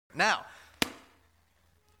Now,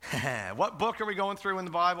 what book are we going through in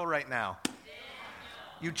the Bible right now?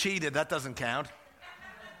 You cheated. That doesn't count.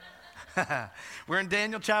 We're in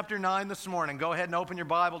Daniel chapter 9 this morning. Go ahead and open your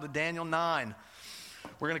Bible to Daniel 9.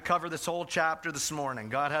 We're going to cover this whole chapter this morning.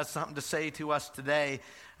 God has something to say to us today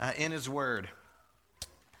in His Word.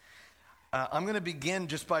 I'm going to begin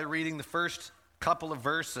just by reading the first couple of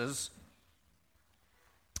verses.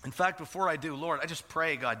 In fact, before I do, Lord, I just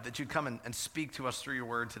pray, God, that you come and speak to us through your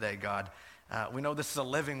Word today, God. We know this is a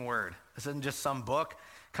living Word. This isn't just some book.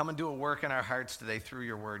 Come and do a work in our hearts today through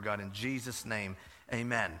your Word, God. In Jesus' name,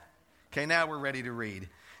 amen. Okay, now we're ready to read.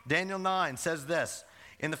 Daniel 9 says this: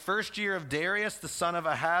 In the first year of Darius, the son of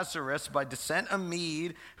Ahasuerus, by descent a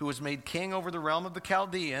Mede, who was made king over the realm of the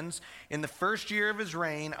Chaldeans, in the first year of his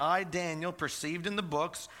reign, I, Daniel, perceived in the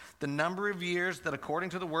books the number of years that, according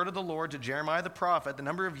to the word of the Lord to Jeremiah the prophet, the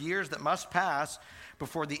number of years that must pass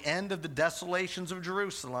before the end of the desolations of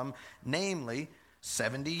Jerusalem, namely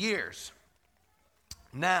 70 years.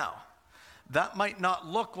 Now, that might not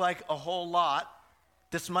look like a whole lot.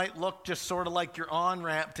 This might look just sort of like your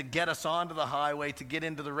on-ramp to get us onto the highway to get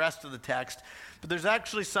into the rest of the text. But there's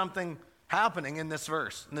actually something happening in this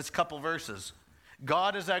verse, in this couple verses.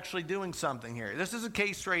 God is actually doing something here. This is a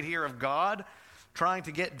case right here of God trying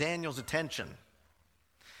to get Daniel's attention.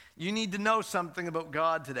 You need to know something about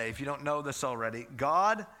God today if you don't know this already.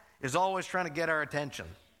 God is always trying to get our attention.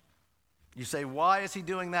 You say, why is he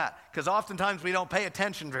doing that? Because oftentimes we don't pay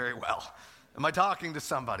attention very well. Am I talking to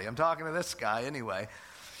somebody? I'm talking to this guy anyway.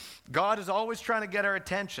 God is always trying to get our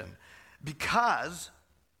attention because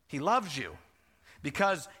he loves you,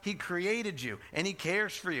 because he created you and he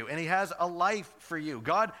cares for you and he has a life for you.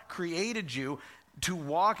 God created you to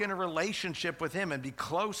walk in a relationship with him and be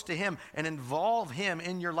close to him and involve him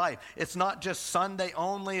in your life. It's not just Sunday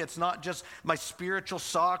only. It's not just my spiritual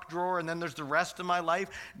sock drawer and then there's the rest of my life.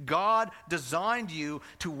 God designed you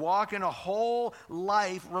to walk in a whole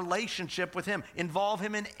life relationship with him. Involve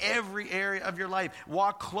him in every area of your life.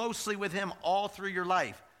 Walk closely with him all through your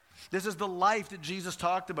life. This is the life that Jesus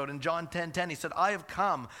talked about in John 10:10. He said, I have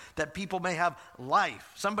come that people may have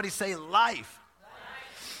life. Somebody say life.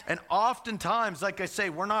 And oftentimes, like I say,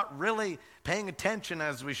 we're not really paying attention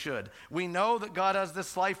as we should. We know that God has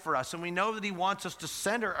this life for us, and we know that he wants us to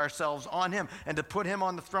center ourselves on him and to put him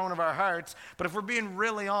on the throne of our hearts. But if we're being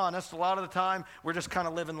really honest, a lot of the time, we're just kind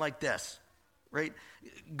of living like this, right?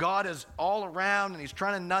 God is all around, and he's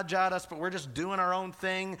trying to nudge at us, but we're just doing our own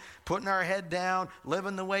thing, putting our head down,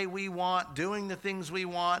 living the way we want, doing the things we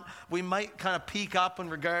want. We might kind of peek up and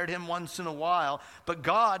regard him once in a while, but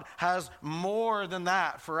God has more than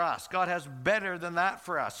that for us. God has better than that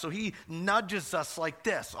for us. So he nudges us like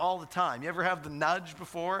this all the time. You ever have the nudge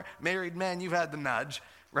before? Married men, you've had the nudge,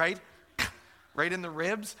 right? Right in the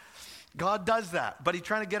ribs. God does that, but he's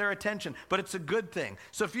trying to get our attention, but it's a good thing.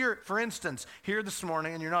 So if you're, for instance, here this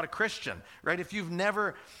morning and you're not a Christian, right? If you've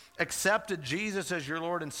never accepted Jesus as your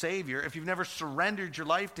Lord and Savior, if you've never surrendered your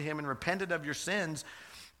life to him and repented of your sins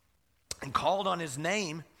and called on his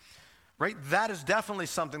name, right? That is definitely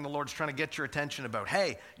something the Lord's trying to get your attention about.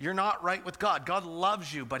 Hey, you're not right with God. God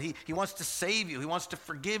loves you, but he wants to save you. He wants to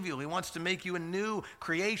forgive you. He wants to make you a new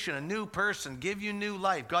creation, a new person, give you new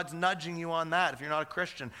life. God's nudging you on that if you're not a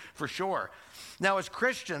Christian, for sure. Now, as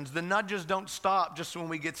Christians, the nudges don't stop just when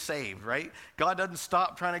we get saved, right? God doesn't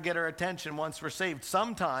stop trying to get our attention once we're saved.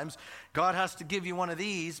 Sometimes God has to give you one of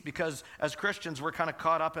these because as Christians, we're kind of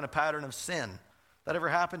caught up in a pattern of sin. That ever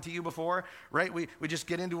happened to you before, right? We just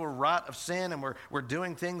get into a rut of sin and we're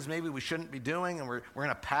doing things maybe we shouldn't be doing, and we're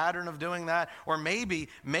in a pattern of doing that. Or maybe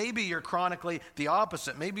you're chronically the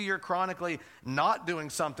opposite. Maybe you're chronically not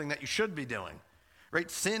doing something that you should be doing, right?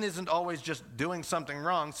 Sin isn't always just doing something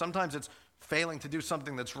wrong. Sometimes it's failing to do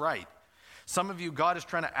something that's right. Some of you, God is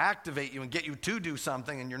trying to activate you and get you to do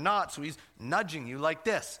something and you're not, so he's nudging you like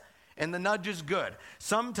this. And the nudge is good.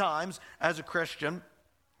 Sometimes, as a Christian,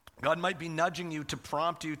 God might be nudging you to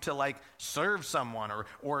prompt you to serve someone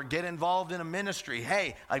or get involved in a ministry.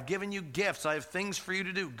 Hey, I've given you gifts. I have things for you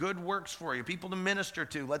to do, good works for you, people to minister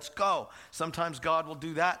to. Let's go. Sometimes God will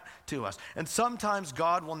do that to us. And sometimes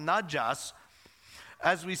God will nudge us,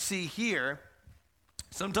 as we see here.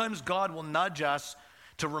 Sometimes God will nudge us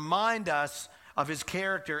to remind us of his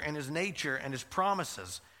character and his nature and his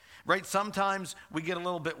promises. Right? Sometimes we get a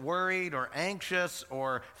little bit worried or anxious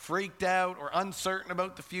or freaked out or uncertain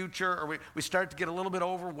about the future, or we start to get a little bit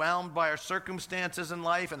overwhelmed by our circumstances in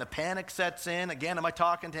life and the panic sets in. Again, am I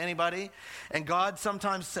talking to anybody? And God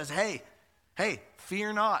sometimes says, hey,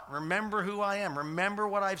 fear not. Remember who I am. Remember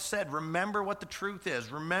what I've said. Remember what the truth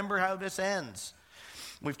is. Remember how this ends.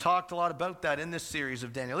 We've talked a lot about that in this series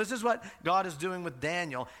of Daniel. This is what God is doing with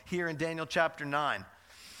Daniel here in Daniel chapter 9.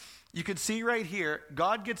 You can see right here,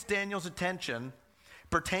 God gets Daniel's attention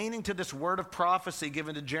pertaining to this word of prophecy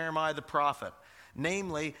given to Jeremiah the prophet.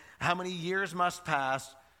 Namely, how many years must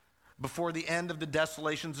pass before the end of the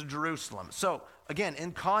desolations of Jerusalem. So, again,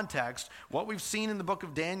 in context, what we've seen in the book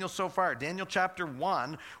of Daniel so far, Daniel chapter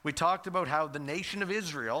 1, we talked about how the nation of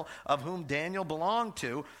Israel, of whom Daniel belonged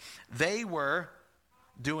to, they were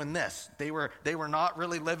doing this. They were not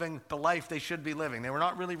really living the life they should be living. They were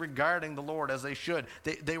not really regarding the Lord as they should.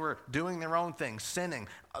 They were doing their own thing, sinning,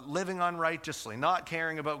 living unrighteously, not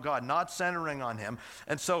caring about God, not centering on Him.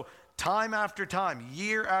 And so, time after time,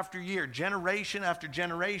 year after year, generation after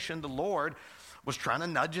generation, the Lord was trying to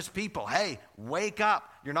nudge His people. Hey, wake up.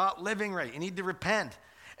 You're not living right. You need to repent.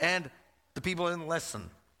 And the people didn't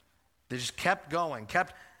listen. They just kept going,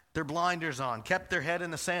 kept their blinders on, kept their head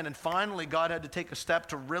in the sand. And finally, God had to take a step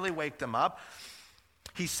to really wake them up.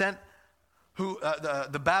 He sent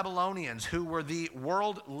the Babylonians, who were the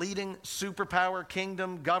world-leading superpower,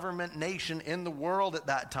 kingdom, government, nation in the world at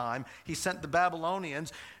that time. He sent the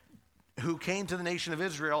Babylonians, who came to the nation of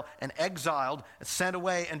Israel and exiled, sent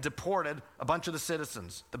away, and deported a bunch of the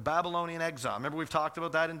citizens. The Babylonian exile. Remember we've talked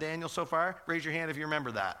about that in Daniel so far? Raise your hand if you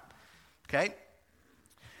remember that. Okay?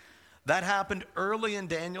 That happened early in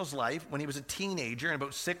Daniel's life when he was a teenager in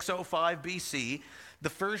about 605 BC. The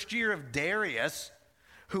first year of Darius,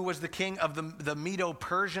 who was the king of the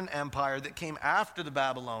Medo-Persian Empire that came after the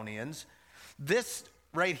Babylonians. This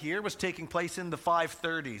right here was taking place in the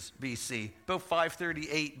 530s BC, about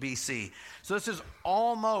 538 BC. So this is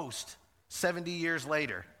almost 70 years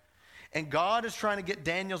later. And God is trying to get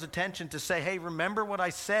Daniel's attention to say, hey, remember what I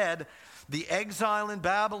said? The exile in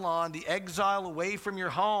Babylon, the exile away from your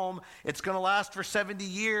home, it's going to last for 70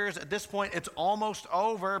 years. At this point, it's almost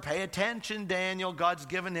over. Pay attention, Daniel. God's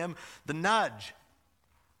given him the nudge.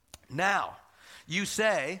 Now, you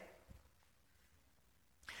say,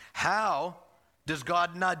 how does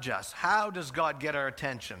God nudge us? How does God get our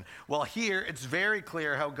attention? Well, here it's very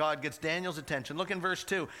clear how God gets Daniel's attention. Look in verse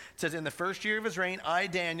 2. It says, in the first year of his reign, I,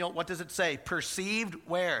 Daniel, what does it say? Perceived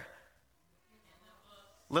where?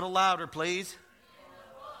 A little louder, please.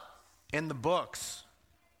 In the books.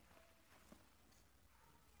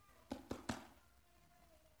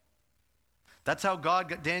 That's how God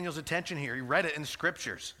got Daniel's attention here. He read it in the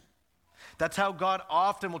scriptures. That's how God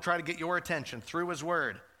often will try to get your attention, through His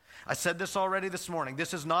word. I said this already this morning.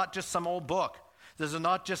 This is not just some old book. This is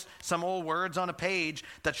not just some old words on a page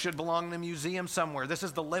that should belong in a museum somewhere. This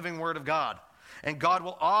is the living word of God. And God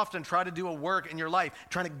will often try to do a work in your life,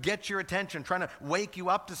 trying to get your attention, trying to wake you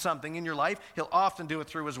up to something in your life. He'll often do it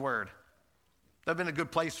through His word. That'd been a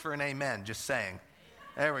good place for an amen, just saying.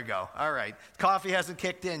 There we go. All right. Coffee hasn't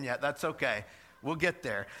kicked in yet. That's okay. We'll get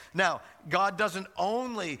there. Now, God doesn't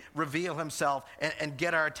only reveal Himself and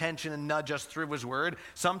get our attention and nudge us through His word.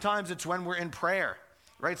 Sometimes it's when we're in prayer,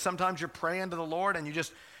 right? Sometimes you're praying to the Lord and you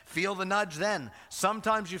just feel the nudge then.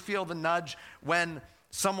 Sometimes you feel the nudge when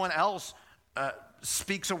someone else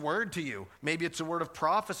speaks a word to you. Maybe it's a word of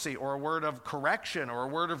prophecy or a word of correction or a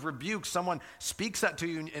word of rebuke. Someone speaks that to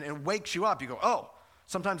you and it wakes you up. You go, oh,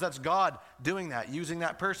 sometimes that's God doing that, using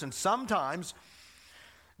that person. Sometimes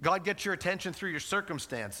God gets your attention through your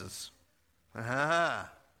circumstances.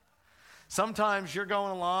 Sometimes you're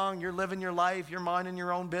going along, you're living your life, you're minding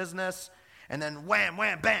your own business, and then wham,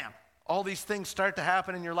 wham, bam, all these things start to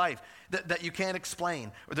happen in your life that you can't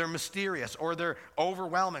explain, or they're mysterious, or they're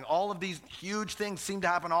overwhelming. All of these huge things seem to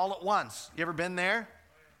happen all at once. You ever been there?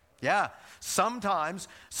 Yeah. Sometimes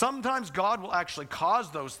God will actually cause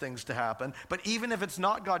those things to happen, but even if it's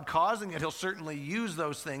not God causing it, He'll certainly use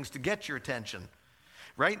those things to get your attention.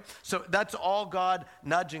 Right? So that's all God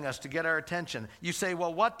nudging us to get our attention. You say,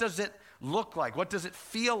 well, what does it look like? What does it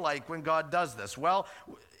feel like when God does this? Well,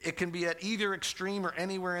 it can be at either extreme or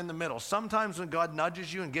anywhere in the middle. Sometimes when God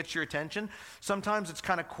nudges you and gets your attention, sometimes it's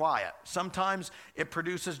kind of quiet. Sometimes it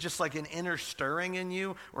produces just like an inner stirring in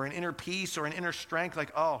you, or an inner peace, or an inner strength,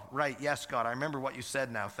 like, oh, right, yes, God, I remember what you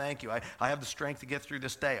said now. Thank you. I have the strength to get through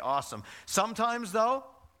this day. Awesome. Sometimes, though,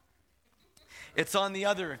 it's on the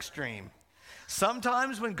other extreme.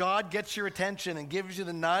 Sometimes when God gets your attention and gives you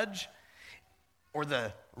the nudge, or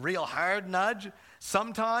the real hard nudge,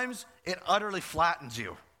 sometimes it utterly flattens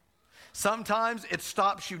you. Sometimes it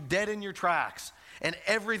stops you dead in your tracks, and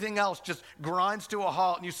everything else just grinds to a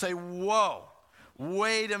halt, and you say, whoa,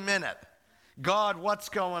 wait a minute. God, what's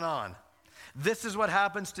going on? This is what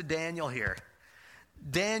happens to Daniel here.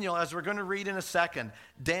 Daniel, as we're going to read in a second,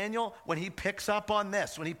 Daniel, when he picks up on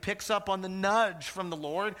this, when he picks up on the nudge from the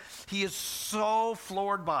Lord, he is so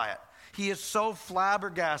floored by it. He is so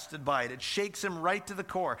flabbergasted by it. It shakes him right to the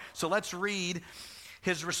core. So let's read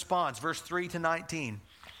his response, verse 3 to 19.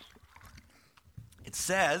 It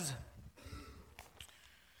says,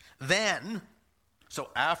 then, so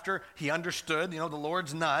after he understood, the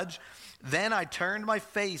Lord's nudge, then I turned my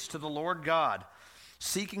face to the Lord God,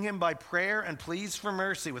 seeking him by prayer and pleas for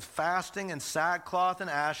mercy with fasting and sackcloth and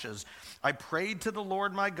ashes. I prayed to the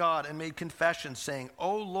Lord my God and made confession, saying,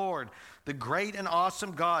 O Lord, the great and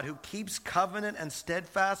awesome God who keeps covenant and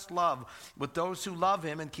steadfast love with those who love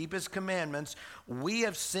him and keep his commandments, we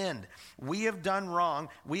have sinned. We have done wrong.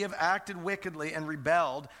 We have acted wickedly and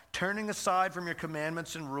rebelled, turning aside from your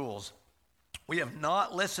commandments and rules. We have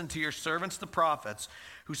not listened to your servants, the prophets,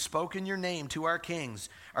 who spoke in your name to our kings,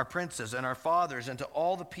 our princes, and our fathers, and to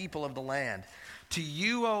all the people of the land. To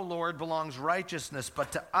you, O Lord, belongs righteousness,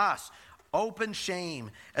 but to us open shame,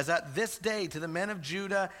 as at this day to the men of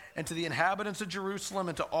Judah and to the inhabitants of Jerusalem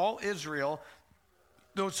and to all Israel,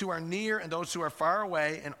 those who are near and those who are far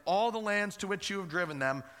away, and all the lands to which you have driven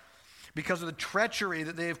them, because of the treachery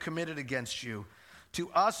that they have committed against you. To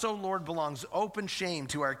us, O Lord, belongs open shame,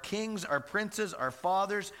 to our kings, our princes, our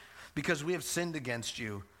fathers, because we have sinned against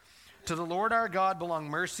you. To the Lord our God belong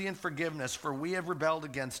mercy and forgiveness, for we have rebelled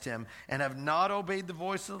against him and have not obeyed the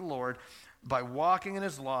voice of the Lord by walking in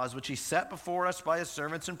his laws, which he set before us by his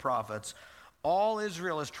servants and prophets. All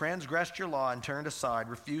Israel has transgressed your law and turned aside,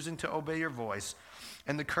 refusing to obey your voice.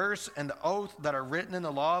 And the curse and the oath that are written in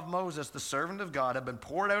the law of Moses, the servant of God, have been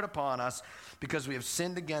poured out upon us because we have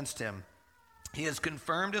sinned against him. He has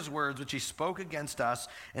confirmed his words which he spoke against us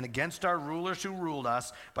and against our rulers who ruled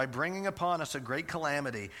us by bringing upon us a great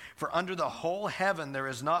calamity. For under the whole heaven there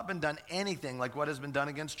has not been done anything like what has been done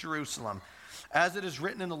against Jerusalem. As it is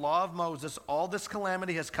written in the law of Moses, all this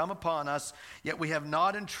calamity has come upon us, yet we have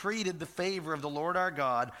not entreated the favor of the Lord our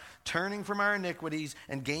God, turning from our iniquities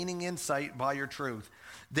and gaining insight by your truth.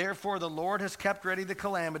 Therefore the Lord has kept ready the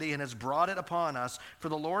calamity and has brought it upon us. For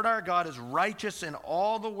the Lord our God is righteous in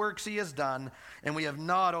all the works he has done, and we have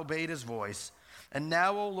not obeyed his voice. And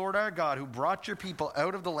now, O Lord our God, who brought your people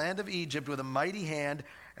out of the land of Egypt with a mighty hand,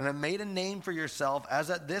 and have made a name for yourself, as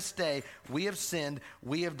at this day we have sinned,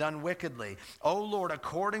 we have done wickedly. O Lord,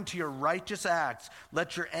 according to your righteous acts,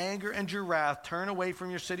 let your anger and your wrath turn away from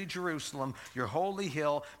your city Jerusalem, your holy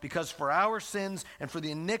hill, because for our sins and for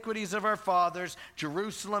the iniquities of our fathers,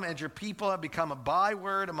 Jerusalem and your people have become a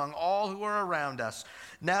byword among all who are around us.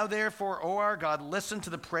 Now therefore, O our God, listen to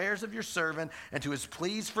the prayers of your servant and to his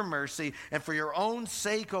pleas for mercy, and for your own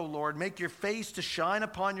sake, O Lord, make your face to shine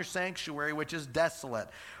upon your sanctuary, which is desolate.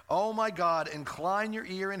 O my God, incline your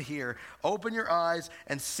ear and hear. Open your eyes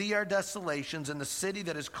and see our desolations in the city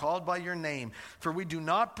that is called by your name. For we do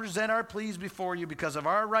not present our pleas before you because of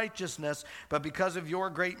our righteousness, but because of your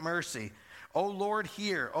great mercy. O Lord,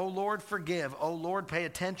 hear. O Lord, forgive. O Lord, pay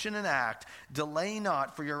attention and act. Delay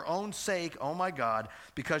not for your own sake, O my God,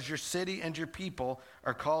 because your city and your people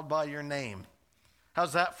are called by your name.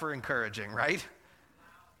 How's that for encouraging, right?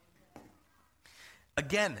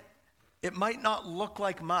 Again, it might not look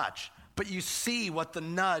like much, but you see what the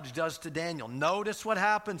nudge does to Daniel. Notice what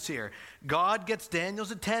happens here. God gets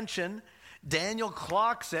Daniel's attention. Daniel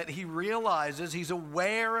clocks it. He realizes he's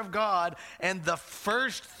aware of God. And the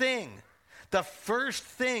first thing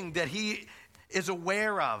that he is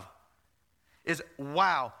aware of is,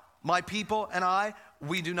 wow, my people and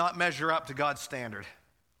we do not measure up to God's standard.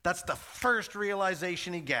 That's the first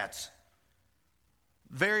realization he gets.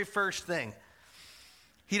 Very first thing.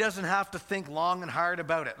 He doesn't have to think long and hard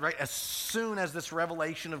about it, right? As soon as this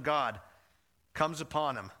revelation of God comes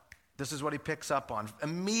upon him, this is what he picks up on.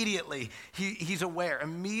 Immediately, he's aware.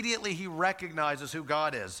 Immediately, he recognizes who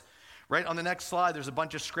God is. Right? On the next slide, there's a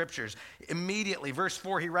bunch of scriptures. Immediately, verse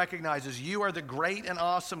 4, he recognizes you are the great and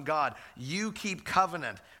awesome God. You keep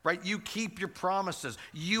covenant, right? You keep your promises.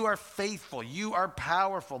 You are faithful. You are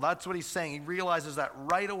powerful. That's what he's saying. He realizes that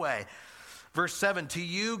right away. Verse 7, to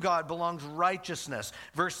you, God, belongs righteousness.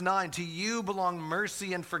 Verse 9, to you belong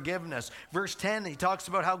mercy and forgiveness. Verse 10, he talks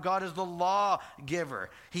about how God is the lawgiver.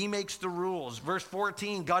 He makes the rules. Verse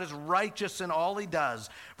 14, God is righteous in all he does.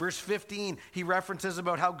 Verse 15, he references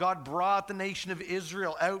about how God brought the nation of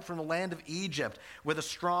Israel out from the land of Egypt with a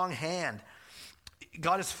strong hand.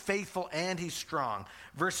 God is faithful and he's strong.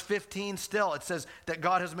 Verse 15 still, it says that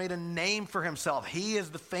God has made a name for himself. He is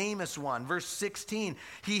the famous one. Verse 16,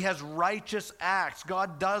 he has righteous acts.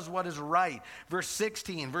 God does what is right. Verse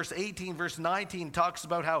 16, verse 18, verse 19 talks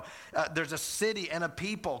about how there's a city and a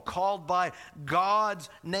people called by God's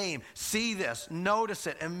name. See this, notice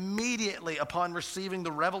it. Immediately upon receiving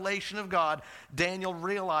the revelation of God, Daniel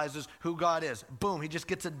realizes who God is. Boom, he just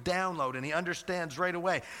gets a download and he understands right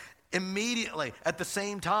away. Immediately, at the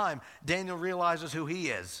same time, Daniel realizes who he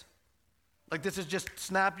is. Like, this is just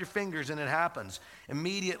snap your fingers and it happens.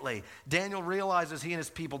 Immediately, Daniel realizes he and his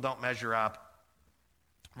people don't measure up.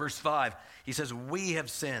 Verse 5, he says, we have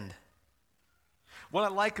sinned. What I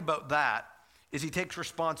like about that is he takes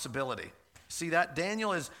responsibility. See that?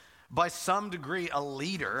 Daniel is, by some degree, a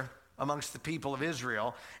leader amongst the people of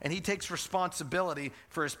Israel, and he takes responsibility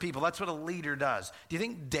for his people. That's what a leader does. Do you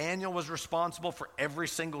think Daniel was responsible for every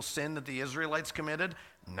single sin that the Israelites committed?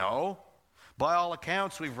 No. By all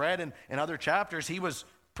accounts, we've read in other chapters, he was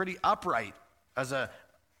pretty upright as a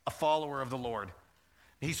follower of the Lord.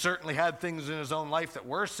 He certainly had things in his own life that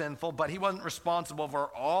were sinful, but he wasn't responsible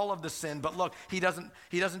for all of the sin. But look, he doesn't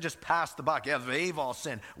just pass the buck. Yeah, they've all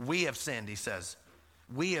sinned. We have sinned, he says.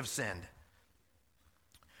 We have sinned.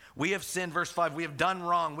 We have sinned, verse 5. We have done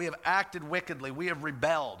wrong. We have acted wickedly. We have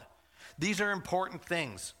rebelled. These are important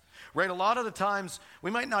things. Right? A lot of the times,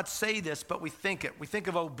 we might not say this, but we think it. We think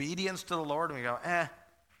of obedience to the Lord, and we go,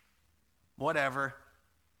 whatever.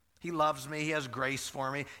 He loves me. He has grace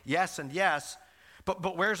for me. Yes and yes.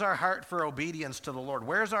 But where's our heart for obedience to the Lord?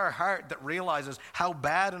 Where's our heart that realizes how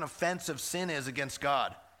bad and offensive sin is against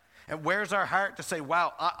God? And where's our heart to say,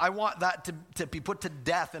 wow, I want that to be put to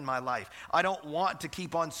death in my life. I don't want to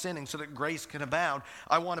keep on sinning so that grace can abound.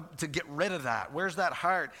 I want to get rid of that. Where's that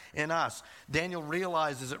heart in us? Daniel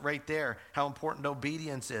realizes it right there, how important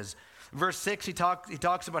obedience is. Verse 6, he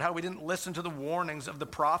talks about how we didn't listen to the warnings of the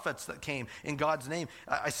prophets that came in God's name.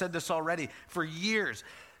 I said this already. For years,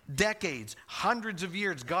 decades, hundreds of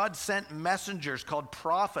years, God sent messengers called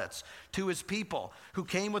prophets to his people who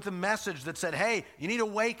came with a message that said, hey, you need to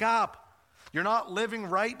wake up. You're not living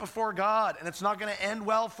right before God, and it's not going to end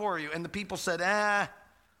well for you. And the people said,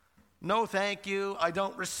 no thank you. I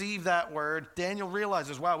don't receive that word. Daniel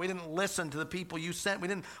realizes, wow, we didn't listen to the people you sent. We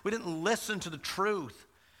didn't listen to the truth.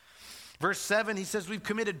 Verse 7, he says, we've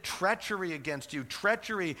committed treachery against you.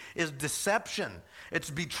 Treachery is deception.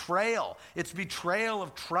 It's betrayal. It's betrayal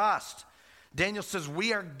of trust. Daniel says,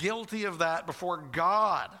 we are guilty of that before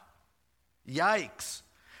God. Yikes.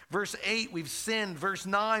 Verse 8, we've sinned. Verse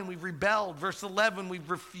 9, we've rebelled. Verse 11,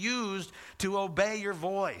 we've refused to obey your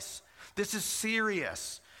voice. This is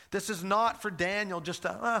serious. This is not for Daniel just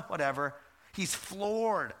whatever. He's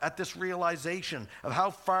floored at this realization of how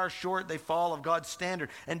far short they fall of God's standard.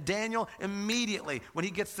 And Daniel immediately, when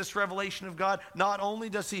he gets this revelation of God, not only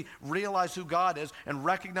does he realize who God is and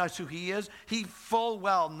recognize who he is, he full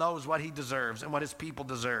well knows what he deserves and what his people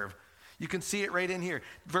deserve. You can see it right in here.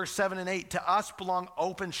 Verse 7 and 8, to us belong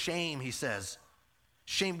open shame, he says.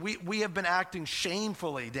 Shame. We have been acting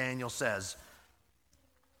shamefully, Daniel says.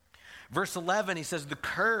 Verse 11, he says, the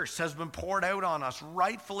curse has been poured out on us,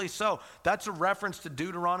 rightfully so. That's a reference to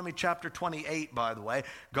Deuteronomy chapter 28, by the way.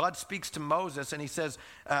 God speaks to Moses, and he says,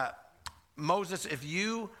 Moses, if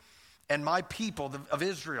you and my people of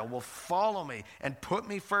Israel will follow me and put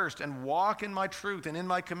me first and walk in my truth and in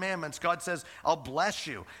my commandments, God says, I'll bless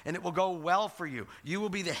you, and it will go well for you. You will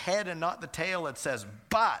be the head and not the tail, it says.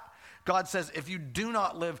 But God says, if you do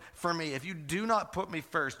not live for me, if you do not put me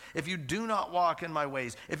first, if you do not walk in my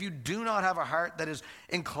ways, if you do not have a heart that is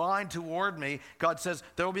inclined toward me, God says,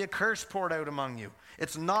 there will be a curse poured out among you.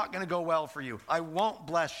 It's not going to go well for you. I won't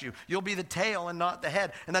bless you. You'll be the tail and not the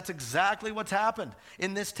head. And that's exactly what's happened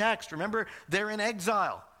in this text. Remember, they're in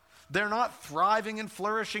exile. They're not thriving and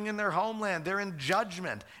flourishing in their homeland. They're in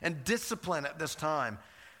judgment and discipline at this time.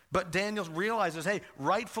 But Daniel realizes, hey,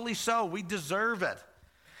 rightfully so, we deserve it.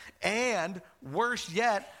 And worse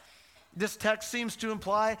yet, this text seems to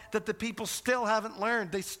imply that the people still haven't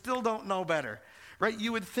learned. They still don't know better, right?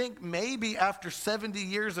 You would think maybe after 70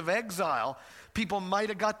 years of exile, people might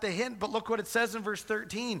have got the hint, but look what it says in verse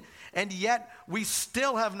 13. And yet we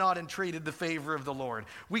still have not entreated the favor of the Lord.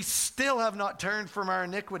 We still have not turned from our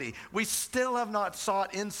iniquity. We still have not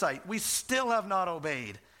sought insight. We still have not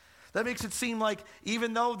obeyed. That makes it seem like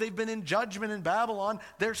even though they've been in judgment in Babylon,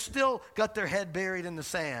 they're still got their head buried in the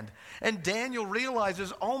sand. And Daniel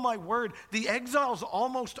realizes, oh my word, the exile's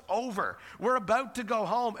almost over. We're about to go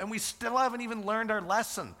home and we still haven't even learned our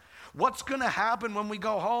lesson. What's going to happen when we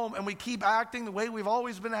go home and we keep acting the way we've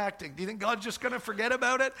always been acting? Do you think God's just going to forget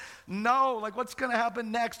about it? No, like what's going to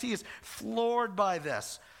happen next? He is floored by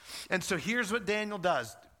this. And so here's what Daniel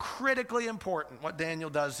does. Critically important what Daniel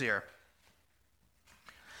does here.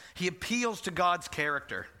 He appeals to God's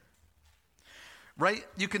character, right?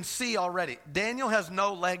 You can see already, Daniel has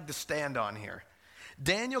no leg to stand on here.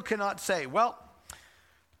 Daniel cannot say, well,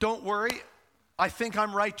 don't worry, I think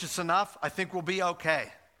I'm righteous enough, I think we'll be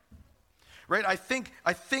okay. Right? I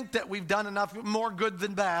think that we've done enough, more good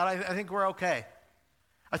than bad, I think we're okay.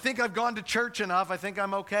 I think I've gone to church enough. I think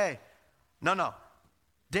I'm okay. No.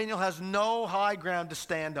 Daniel has no high ground to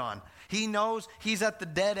stand on. He knows he's at the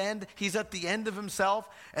dead end. He's at the end of himself,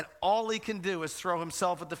 and all he can do is throw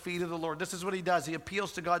himself at the feet of the Lord. This is what he does. He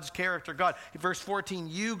appeals to God's character. God, verse 14,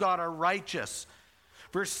 you, God, are righteous.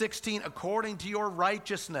 Verse 16, according to your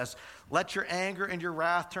righteousness, let your anger and your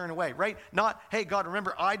wrath turn away. Right? Not, hey, God,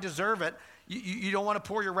 remember, I deserve it. You don't want to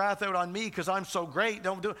pour your wrath out on me because I'm so great.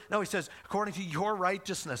 Don't do it. No, he says, according to your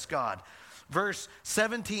righteousness, God. Verse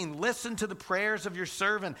 17, listen to the prayers of your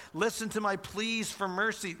servant. Listen to my pleas for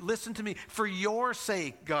mercy. Listen to me for your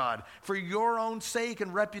sake, God. For your own sake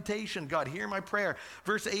and reputation, God. Hear my prayer.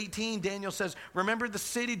 Verse 18, Daniel says, remember the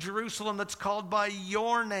city, Jerusalem, that's called by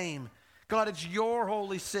your name. God, it's your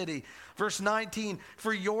holy city. Verse 19,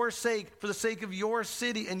 for your sake, for the sake of your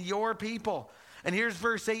city and your people. And here's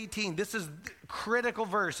verse 18. This is a critical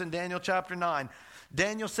verse in Daniel chapter 9.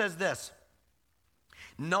 Daniel says this,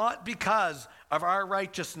 not because of our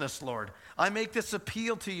righteousness, Lord. I make this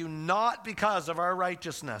appeal to you not because of our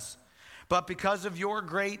righteousness, but because of your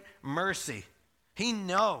great mercy. He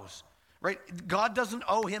knows, right? God doesn't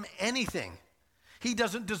owe him anything. He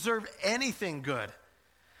doesn't deserve anything good.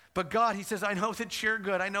 But God, he says, I know that you're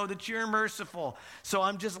good. I know that you're merciful. So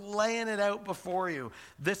I'm just laying it out before you.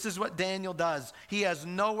 This is what Daniel does. He has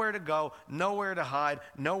nowhere to go, nowhere to hide,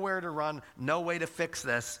 nowhere to run, no way to fix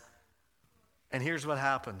this. And here's what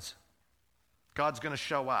happens. God's going to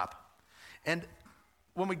show up. And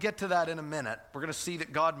when we get to that in a minute, we're going to see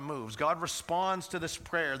that God moves. God responds to this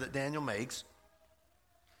prayer that Daniel makes.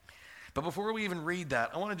 But before we even read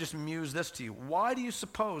that, I want to just muse this to you. Why do you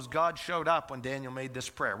suppose God showed up when Daniel made this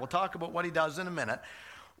prayer? We'll talk about what he does in a minute.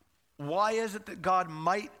 Why is it that God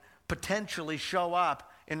might potentially show up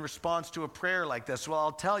in response to a prayer like this? Well,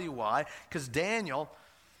 I'll tell you why. Because Daniel,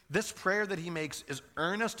 this prayer that he makes is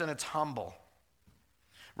earnest and it's humble.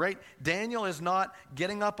 Right? Daniel is not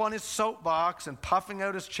getting up on his soapbox and puffing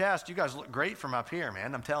out his chest. You guys look great from up here,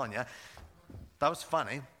 man. I'm telling you. That was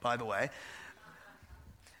funny, by the way.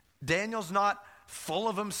 Daniel's not full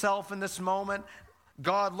of himself in this moment.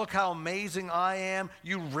 God, look how amazing I am.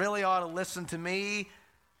 You really ought to listen to me.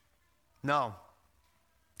 No.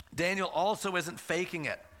 Daniel also isn't faking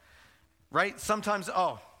it. Right? Sometimes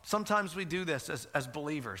we do this as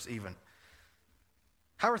believers even.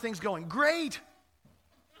 How are things going? Great.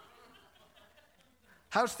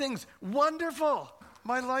 How's things? Wonderful.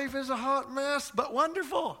 My life is a hot mess, but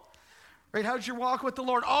wonderful. Right? How's your walk with the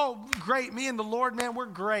Lord? Oh, great. Me and the Lord, man, we're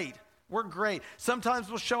great. We're great. Sometimes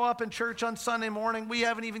we'll show up in church on Sunday morning. We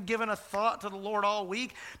haven't even given a thought to the Lord all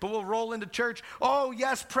week, but we'll roll into church. Oh,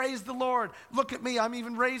 yes, praise the Lord. Look at me. I'm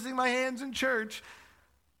even raising my hands in church.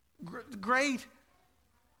 Great.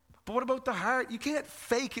 But what about the heart? You can't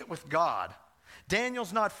fake it with God.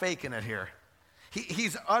 Daniel's not faking it here.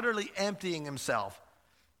 He's utterly emptying himself.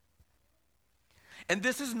 And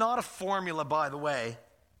this is not a formula, by the way,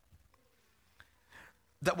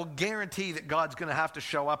 that will guarantee that God's going to have to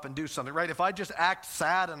show up and do something, right? If I just act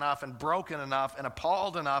sad enough and broken enough and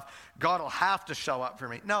appalled enough, God will have to show up for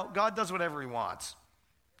me. No, God does whatever he wants.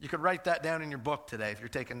 You could write that down in your book today if you're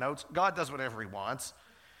taking notes. God does whatever he wants.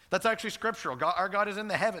 That's actually scriptural. Our God is in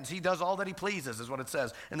the heavens. He does all that he pleases, is what it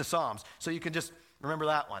says in the Psalms. So you can just remember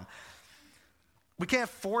that one. We can't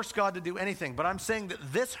force God to do anything, but I'm saying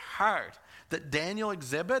that this heart that Daniel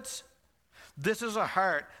exhibits, this is a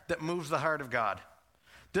heart that moves the heart of God.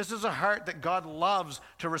 This is a heart that God loves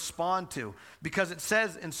to respond to, because it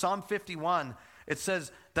says in Psalm 51, it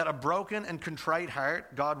says that a broken and contrite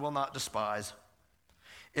heart God will not despise.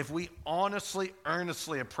 If we honestly,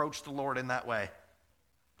 earnestly approach the Lord in that way,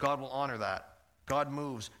 God will honor that. God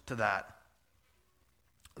moves to that.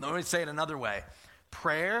 Let me say it another way.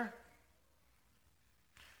 Prayer,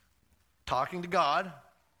 talking to God,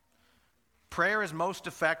 prayer is most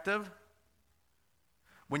effective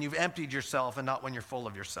when you've emptied yourself and not when you're full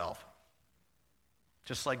of yourself.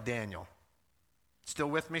 Just like Daniel. Still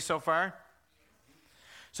with me so far?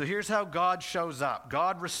 So here's how God shows up.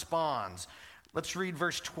 God responds. Let's read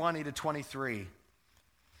verse 20 to 23.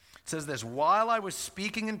 It says this, while I was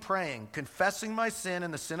speaking and praying, confessing my sin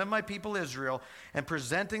and the sin of my people Israel, and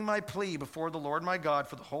presenting my plea before the Lord my God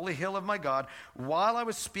for the holy hill of my God, while I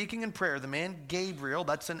was speaking in prayer, the man Gabriel,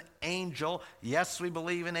 that's an angel, yes, we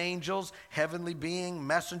believe in angels, heavenly being,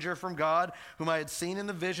 messenger from God, whom I had seen in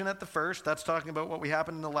the vision at the first, that's talking about what we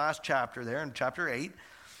happened in the last chapter there, in chapter 8,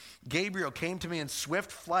 Gabriel came to me in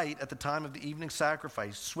swift flight at the time of the evening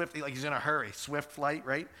sacrifice, swift, like he's in a hurry, swift flight,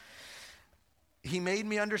 right? He made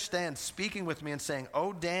me understand, speaking with me and saying,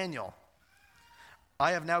 "O Daniel,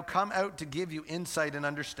 I have now come out to give you insight and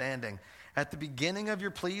understanding." At the beginning of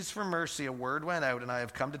your pleas for mercy, a word went out, and I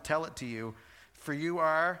have come to tell it to you. For you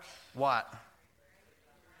are what?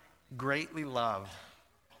 Greatly loved.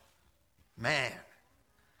 Man.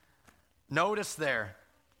 Notice there,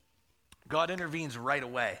 God intervenes right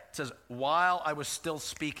away. It says, while I was still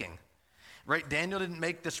speaking. Right? Daniel didn't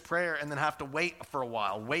make this prayer and then have to wait for a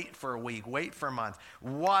while, wait for a week, wait for a month.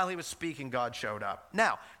 While he was speaking, God showed up.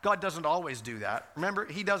 Now, God doesn't always do that. Remember,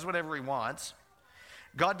 he does whatever he wants.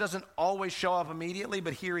 God doesn't always show up immediately,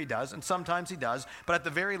 but here he does, and sometimes he does. But at the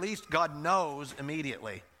very least, God knows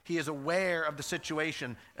immediately. He is aware of the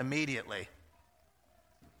situation immediately.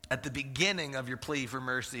 At the beginning of your plea for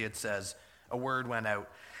mercy, it says, a word went out.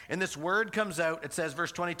 And this word comes out, it says,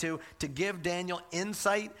 verse 22, to give Daniel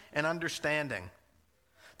insight and understanding.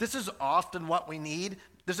 This is often what we need.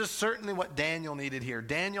 This is certainly what Daniel needed here.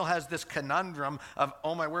 Daniel has this conundrum of,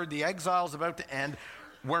 oh my word, the exile's about to end.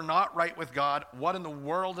 We're not right with God. What in the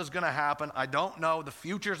world is going to happen? I don't know. The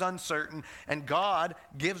future's uncertain. And God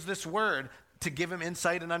gives this word to give him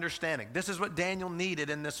insight and understanding. This is what Daniel needed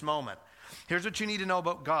in this moment. Here's what you need to know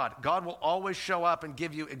about God. God will always show up and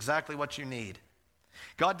give you exactly what you need.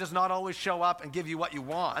 God does not always show up and give you what you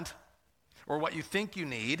want or what you think you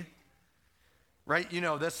need. Right? You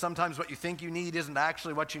know this. Sometimes what you think you need isn't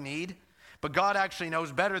actually what you need. But God actually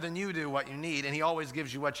knows better than you do what you need, and he always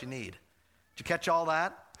gives you what you need. Did you catch all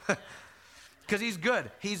that? Because he's good.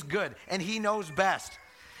 He's good. And he knows best.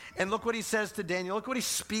 And look what he says to Daniel. Look what he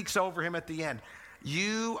speaks over him at the end.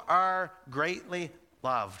 You are greatly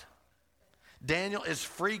loved. Daniel is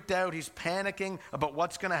freaked out. He's panicking about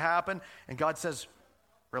what's going to happen. And God says,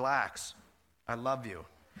 relax. I love you.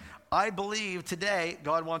 I believe today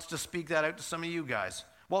God wants to speak that out to some of you guys.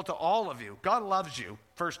 Well, to all of you. God loves you,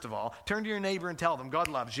 first of all. Turn to your neighbor and tell them, God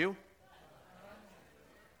loves you.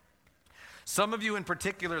 Some of you in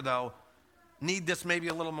particular, though, need this maybe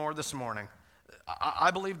a little more this morning.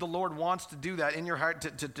 I believe the Lord wants to do that in your heart,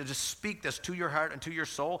 to just speak this to your heart and to your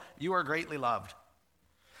soul. You are greatly loved.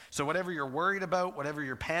 So whatever you're worried about, whatever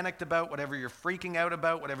you're panicked about, whatever you're freaking out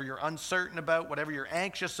about, whatever you're uncertain about, whatever you're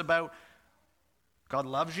anxious about, God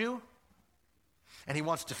loves you, and he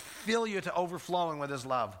wants to fill you to overflowing with his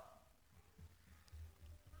love.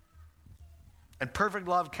 And perfect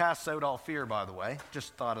love casts out all fear, by the way.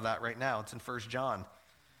 Just thought of that right now. It's in 1 John.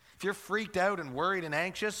 If you're freaked out and worried and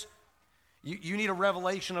anxious, you need a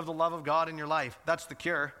revelation of the love of God in your life. That's the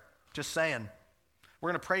cure. Just saying. We're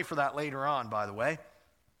going to pray for that later on, by the way.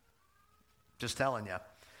 Just telling you.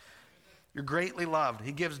 You're greatly loved.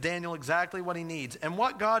 He gives Daniel exactly what he needs. And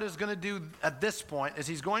what God is going to do at this point is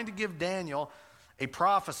he's going to give Daniel a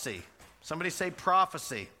prophecy. Somebody say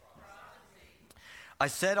prophecy. I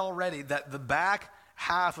said already that the back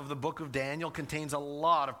half of the book of Daniel contains a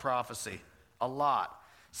lot of prophecy. A lot.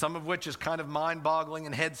 Some of which is kind of mind-boggling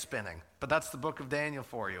and head-spinning. But that's the book of Daniel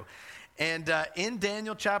for you. And in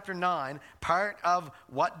Daniel chapter 9, part of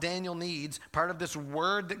what Daniel needs, part of this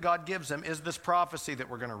word that God gives him is this prophecy that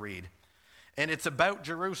we're going to read. And it's about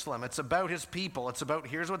Jerusalem. It's about his people. It's about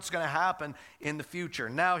here's what's going to happen in the future.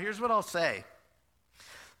 Now, here's what I'll say.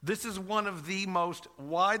 This is one of the most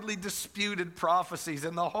widely disputed prophecies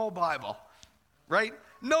in the whole Bible, right?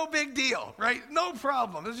 No big deal, right? No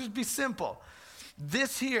problem. Let's just be simple.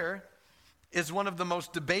 This here is one of the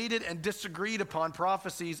most debated and disagreed upon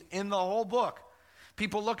prophecies in the whole book.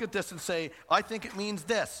 People look at this and say, I think it means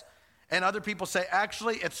this. And other people say,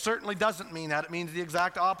 actually, it certainly doesn't mean that. It means the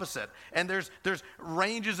exact opposite. And there's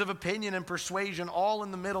ranges of opinion and persuasion all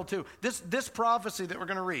in the middle too. This prophecy that we're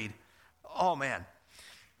going to read, oh man.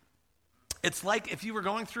 It's like if you were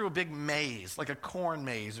going through a big maze, like a corn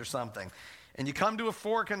maze or something. And you come to a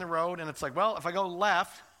fork in the road and it's like, well, if I go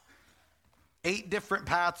left, 8 different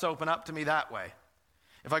paths open up to me that way.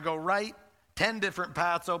 If I go right, 10 different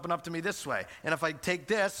paths open up to me this way. And if I take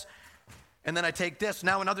this, and then I take this,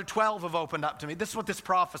 now another 12 have opened up to me. This is what this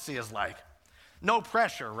prophecy is like. No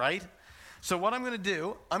pressure, right? So what I'm going to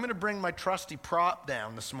do, I'm going to bring my trusty prop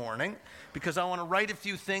down this morning because I want to write a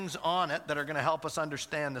few things on it that are going to help us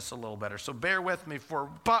understand this a little better. So bear with me for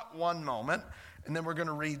but one moment, and then we're going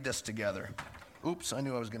to read this together. Oops, I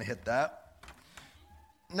knew I was going to hit that.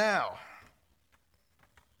 Now,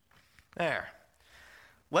 there.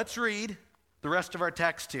 Let's read the rest of our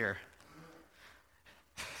text here.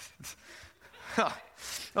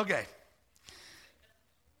 Okay.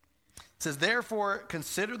 It says, therefore,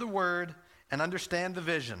 consider the word and understand the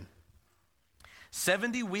vision.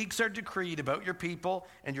 70 weeks are decreed about your people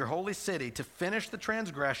and your holy city to finish the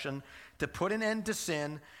transgression, to put an end to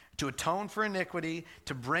sin, to atone for iniquity,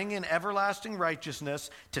 to bring in everlasting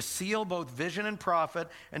righteousness, to seal both vision and prophet,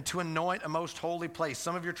 and to anoint a most holy place.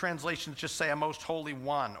 Some of your translations just say a most holy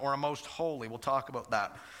one or a most holy. We'll talk about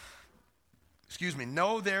that.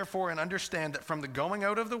 Know therefore and understand that from the going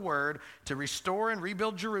out of the word to restore and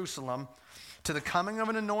rebuild Jerusalem, to the coming of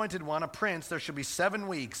an anointed one, a prince, there shall be 7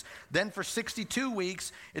 weeks. Then for 62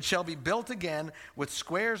 weeks it shall be built again with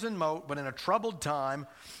squares and moat, but in a troubled time.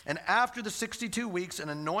 And after the 62 weeks an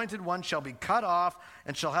anointed one shall be cut off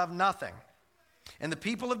and shall have nothing. And the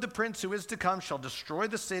people of the prince who is to come shall destroy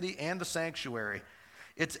the city and the sanctuary.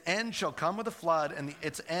 Its end shall come with a flood, and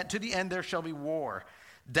to the end there shall be war.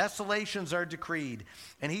 Desolations are decreed,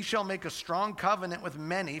 and he shall make a strong covenant with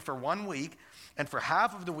many for 1 week, and for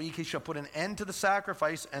half of the week he shall put an end to the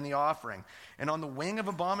sacrifice and the offering. And on the wing of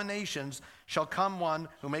abominations shall come one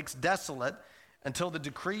who makes desolate, until the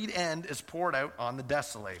decreed end is poured out on the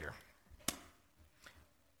desolator.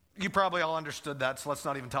 You probably all understood that, so let's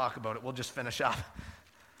not even talk about it. We'll just finish up.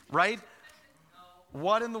 Right?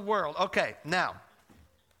 What in the world? Okay, now.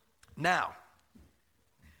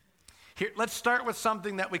 Here, let's start with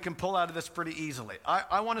something that we can pull out of this pretty easily.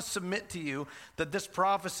 I want to submit to you that this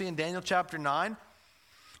prophecy in Daniel chapter 9,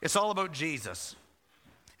 it's all about Jesus.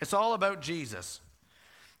 It's all about Jesus.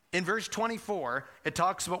 In verse 24, it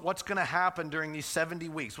talks about what's going to happen during these 70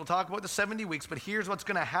 weeks. We'll talk about the 70 weeks, but here's what's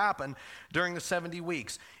going to happen during the 70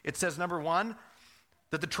 weeks. It says, number one,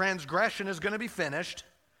 that the transgression is going to be finished.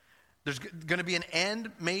 There's going to be an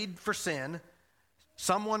end made for sin.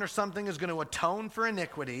 Someone or something is going to atone for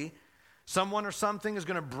iniquity. Someone or something is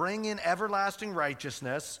going to bring in everlasting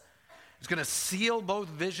righteousness. It's going to seal both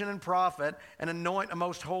vision and prophet and anoint a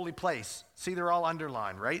most holy place. See, they're all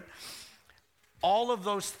underlined, right? All of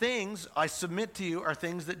those things, I submit to you, are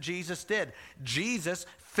things that Jesus did. Jesus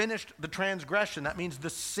finished the transgression. That means the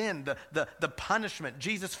sin, the punishment.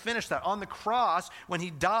 Jesus finished that. On the cross, when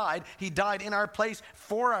he died in our place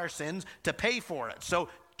for our sins to pay for it. So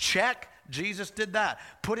check. Jesus did that.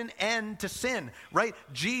 Put an end to sin, right?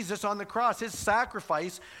 Jesus on the cross, his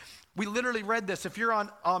sacrifice. We literally read this. If you're on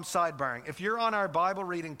sidebarring, if you're on our Bible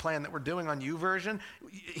reading plan that we're doing on YouVersion,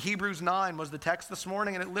 Hebrews 9 was the text this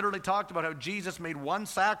morning, and it literally talked about how Jesus made one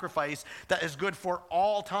sacrifice that is good for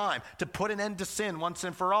all time, to put an end to sin once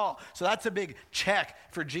and for all. So that's a big check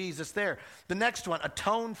for Jesus there. The next one,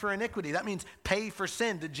 atone for iniquity. That means pay for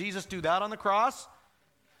sin. Did Jesus do that on the cross?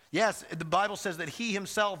 Yes, the Bible says that he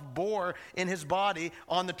himself bore in his body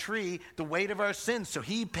on the tree the weight of our sins. So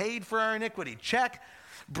he paid for our iniquity. Check.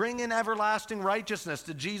 Bring in everlasting righteousness.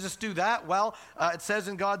 Did Jesus do that? Well, it says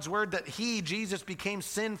in God's word that he, Jesus, became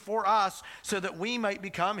sin for us so that we might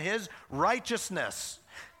become his righteousness.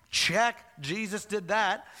 Check. Jesus did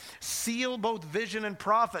that. Seal both vision and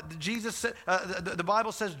prophet. The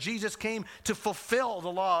Bible says Jesus came to fulfill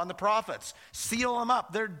the law and the prophets. Seal them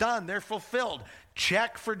up. They're done. They're fulfilled.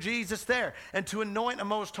 Check for Jesus there. And to anoint a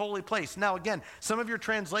most holy place. Now again, some of your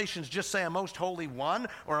translations just say a most holy one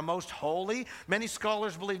or a most holy. Many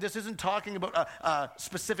scholars believe this isn't talking about a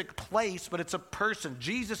specific place, but it's a person.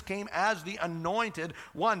 Jesus came as the anointed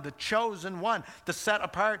one, the chosen one, the set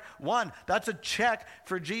apart one. That's a check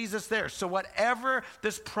for Jesus there. So whatever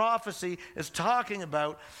this prophecy is talking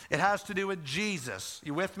about, it has to do with Jesus.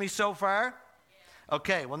 You with me so far?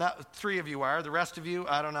 Okay, well now 3 of you are. The rest of you,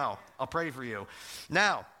 I don't know. I'll pray for you.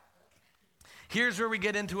 Now, here's where we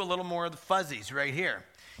get into a little more of the fuzzies right here.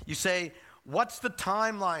 You say, what's the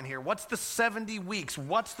timeline here? What's the 70 weeks?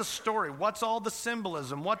 What's the story? What's all the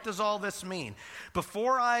symbolism? What does all this mean?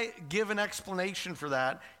 Before I give an explanation for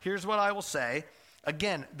that, here's what I will say.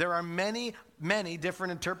 Again, there are many, many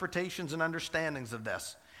different interpretations and understandings of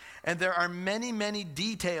this. And there are many, many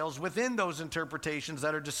details within those interpretations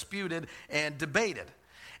that are disputed and debated.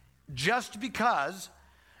 Just because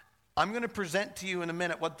I'm going to present to you in a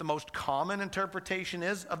minute what the most common interpretation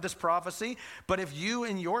is of this prophecy, but if you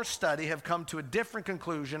in your study have come to a different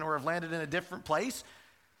conclusion or have landed in a different place,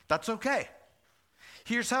 that's okay.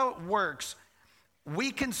 Here's how it works.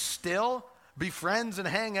 We can still be friends and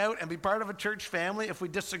hang out and be part of a church family if we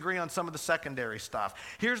disagree on some of the secondary stuff.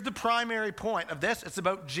 Here's the primary point of this. It's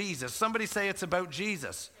about Jesus. Somebody say it's about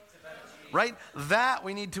Jesus. It's about Jesus. Right? That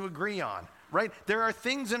we need to agree on. Right? There are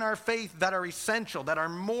things in our faith that are essential, that are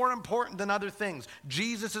more important than other things.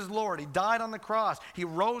 Jesus is Lord. He died on the cross. He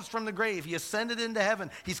rose from the grave. He ascended into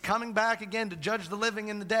heaven. He's coming back again to judge the living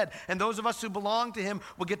and the dead. And those of us who belong to him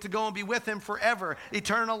will get to go and be with him forever,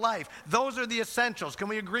 eternal life. Those are the essentials. Can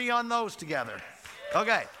we agree on those together?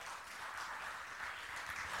 Okay.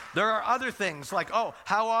 There are other things like, oh,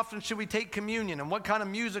 how often should we take communion? And what kind of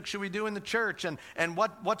music should we do in the church? And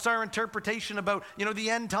what's our interpretation about, the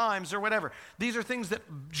end times or whatever? These are things that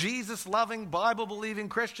Jesus-loving, Bible-believing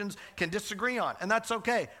Christians can disagree on. And that's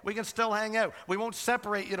okay. We can still hang out. We won't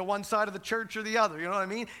separate you to one side of the church or the other. You know what I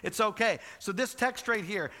mean? It's okay. So this text right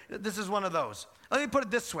here, this is one of those. Let me put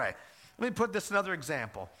it this way. Let me put this another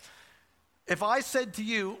example. If I said to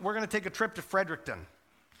you, we're going to take a trip to Fredericton,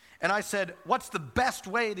 and I said, what's the best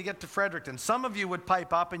way to get to Fredericton? Some of you would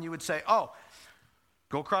pipe up and you would say, oh,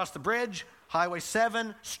 go across the bridge, Highway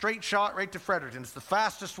 7, straight shot right to Fredericton. It's the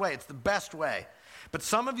fastest way. It's the best way. But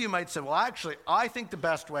some of you might say, well, actually, I think the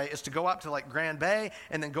best way is to go up to like Grand Bay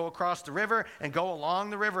and then go across the river and go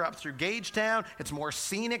along the river up through Gagetown. It's more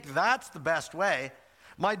scenic. That's the best way.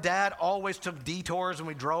 My dad always took detours when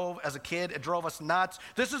we drove as a kid. It drove us nuts.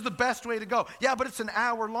 This is the best way to go. Yeah, but it's an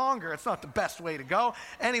hour longer. It's not the best way to go.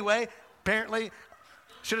 Anyway, apparently,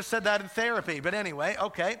 should have said that in therapy. But anyway,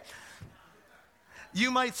 okay. You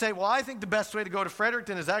might say, well, I think the best way to go to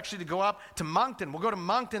Fredericton is actually to go up to Moncton. We'll go to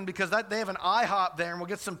Moncton because they have an IHOP there, and we'll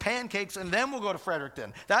get some pancakes, and then we'll go to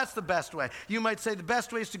Fredericton. That's the best way. You might say the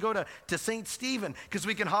best way is to go to St. Stephen because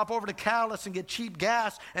we can hop over to Cowlitz and get cheap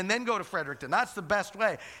gas and then go to Fredericton. That's the best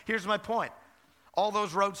way. Here's my point. All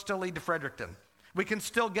those roads still lead to Fredericton. We can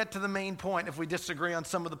still get to the main point if we disagree on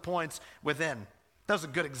some of the points within. That was a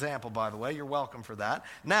good example, by the way. You're welcome for that.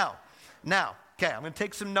 Now, okay, I'm going to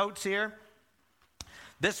take some notes here.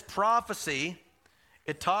 This prophecy,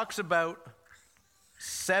 it talks about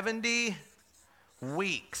 70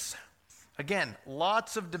 weeks. Again,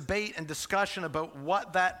 lots of debate and discussion about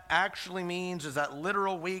what that actually means. Is that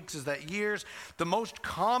literal weeks? Is that years? The most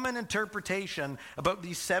common interpretation about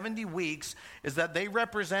these 70 weeks is that they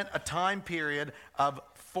represent a time period of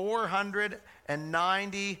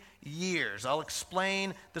 490 years. I'll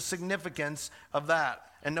explain the significance of that.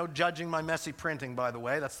 And no judging my messy printing, by the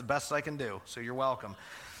way. That's the best I can do, so you're welcome.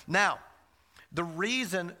 Now, the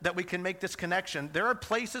reason that we can make this connection, there are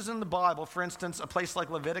places in the Bible, for instance, a place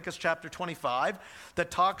like Leviticus chapter 25,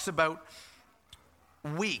 that talks about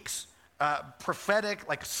weeks, prophetic,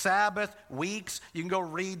 like Sabbath weeks. You can go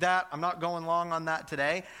read that. I'm not going long on that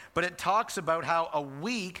today. But it talks about how a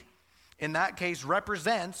week, in that case,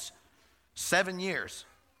 represents 7 years.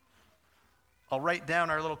 I'll write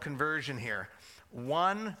down our little conversion here.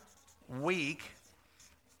 1 week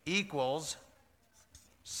equals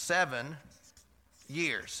 7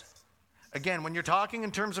 years. Again, when you're talking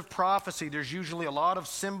in terms of prophecy, there's usually a lot of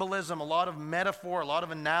symbolism, a lot of metaphor, a lot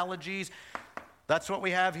of analogies. That's what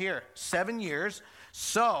we have here, 7 years.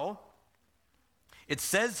 So, it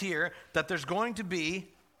says here that there's going to be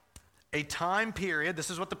a time period. This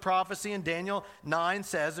is what the prophecy in Daniel 9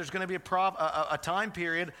 says. There's going to be a time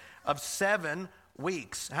period of 7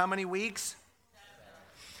 weeks. How many weeks?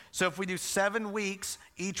 So if we do 7 weeks,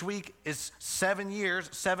 each week is 7 years.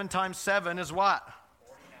 7 times 7 is what?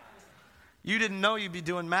 49. You didn't know you'd be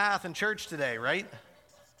doing math in church today, right?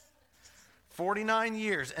 49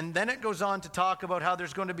 years. And then it goes on to talk about how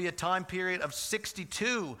there's going to be a time period of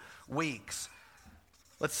 62 weeks.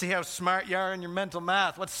 Let's see how smart you are in your mental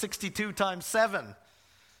math. What's 62 times 7?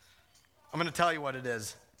 I'm going to tell you what it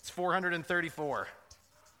is. It's 434.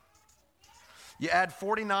 You add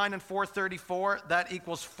 49 and 434, that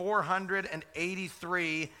equals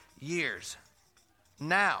 483 years.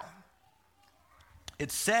 Now,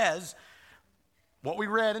 it says, what we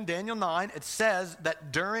read in Daniel 9, it says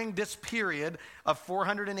that during this period of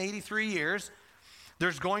 483 years,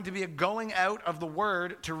 there's going to be a going out of the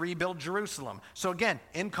word to rebuild Jerusalem. So again,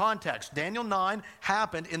 in context, Daniel 9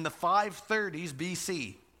 happened in the 530s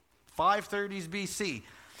BC. 530s BC.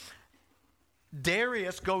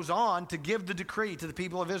 Darius goes on to give the decree to the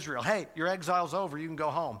people of Israel. Hey, your exile's over. You can go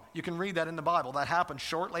home. You can read that in the Bible. That happened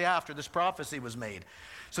shortly after this prophecy was made.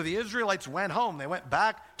 So the Israelites went home. They went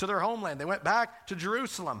back to their homeland. They went back to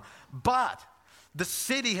Jerusalem. But the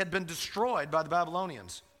city had been destroyed by the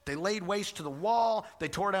Babylonians. They laid waste to the wall. They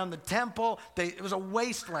tore down the temple. It was a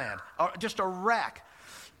wasteland, just a wreck.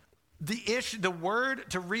 The word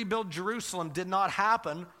to rebuild Jerusalem did not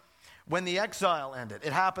happen when the exile ended.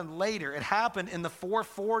 It happened later. It happened in the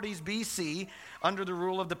 440s BC under the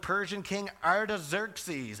rule of the Persian king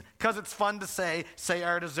Artaxerxes. Because it's fun to say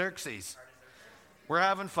Artaxerxes. We're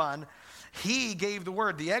having fun. He gave the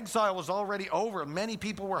word. The exile was already over. Many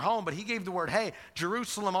people were home, but he gave the word, hey,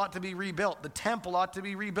 Jerusalem ought to be rebuilt. The temple ought to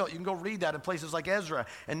be rebuilt. You can go read that in places like Ezra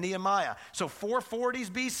and Nehemiah. So 440s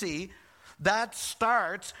BC, That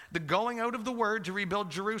starts the going out of the word to rebuild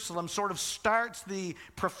Jerusalem, sort of starts the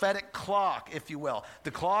prophetic clock, if you will.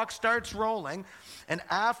 The clock starts rolling, and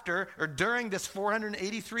after or during this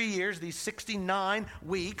 483 years, these 69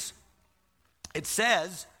 weeks, it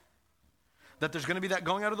says that there's going to be that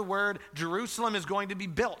going out of the word. Jerusalem is going to be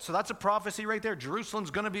built. So that's a prophecy right there. Jerusalem's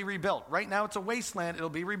going to be rebuilt. Right now it's a wasteland. It'll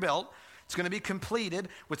be rebuilt. It's going to be completed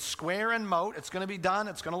with square and moat. It's going to be done.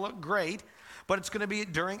 It's going to look great. But it's going to be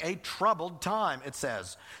during a troubled time, it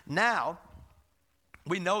says. Now,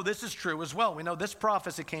 we know this is true as well. We know this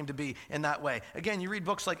prophecy came to be in that way. Again, you read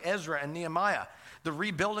books like Ezra and Nehemiah. The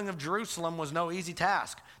rebuilding of Jerusalem was no easy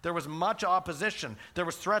task. There was much opposition. There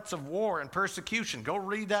was threats of war and persecution. Go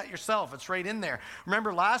read that yourself. It's right in there.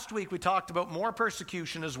 Remember last week we talked about more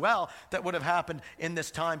persecution as well that would have happened in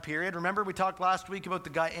this time period. Remember we talked last week about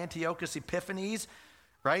the guy Antiochus Epiphanes,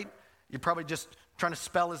 right? You're probably just trying to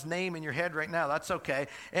spell his name in your head right now. That's okay.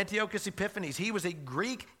 Antiochus Epiphanes. He was a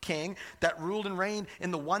Greek king that ruled and reigned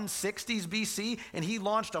in the 160s BC, and he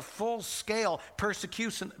launched a full-scale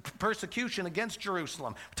persecution against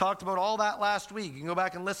Jerusalem. We talked about all that last week. You can go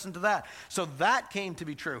back and listen to that. So that came to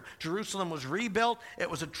be true. Jerusalem was rebuilt. It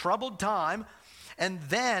was a troubled time. And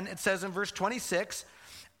then it says in verse 26,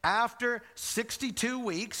 after 62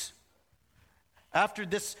 weeks, after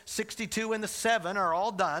this 62 and the 7 are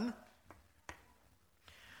all done,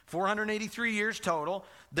 483 years total,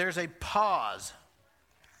 there's a pause.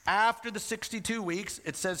 After the 62 weeks,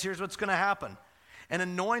 it says here's what's going to happen. An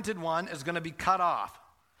anointed one is going to be cut off.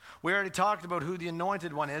 We already talked about who the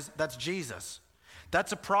anointed one is. That's Jesus.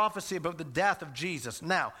 That's a prophecy about the death of Jesus.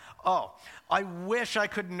 Now, I wish I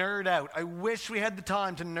could nerd out. I wish we had the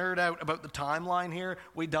time to nerd out about the timeline here.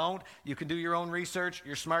 We don't. You can do your own research.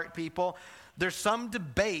 You're smart people. There's some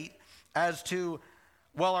debate as to,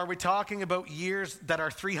 well, are we talking about years that are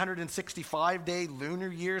 365-day lunar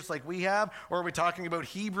years like we have? Or are we talking about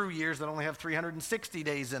Hebrew years that only have 360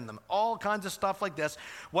 days in them? All kinds of stuff like this.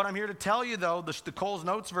 What I'm here to tell you, though, the Cole's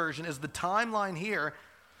Notes version, is the timeline here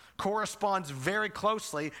corresponds very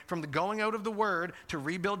closely from the going out of the word to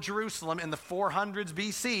rebuild Jerusalem in the 400s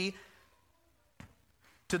BC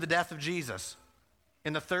to the death of Jesus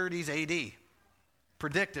in the 30s AD.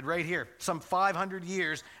 Predicted right here, some 500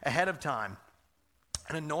 years ahead of time.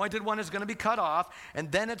 An anointed one is going to be cut off,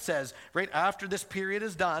 and then it says, right after this period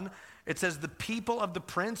is done, it says, the people of the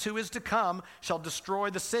prince who is to come shall destroy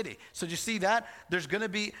the city. So do you see that? There's going to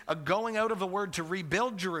be a going out of the word to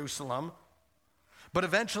rebuild Jerusalem, but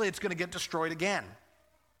eventually it's going to get destroyed again.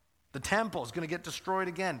 The temple is going to get destroyed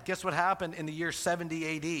again. Guess what happened in the year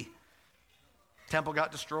 70 AD? Temple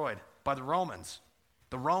got destroyed by the Romans.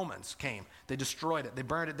 The Romans came. They destroyed it. They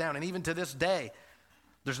burned it down. And even to this day,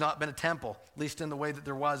 there's not been a temple, at least in the way that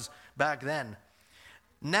there was back then.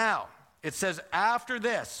 Now, it says after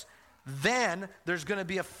this, then there's going to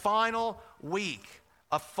be a final week.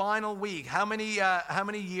 A final week. How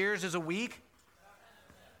many years is a week?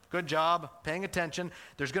 Good job paying attention.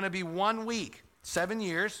 There's going to be 1 week. 7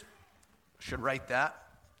 years. Should write that.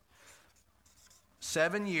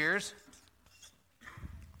 7 years.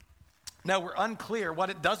 Now, we're unclear.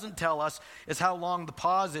 What it doesn't tell us is how long the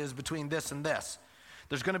pause is between this and this.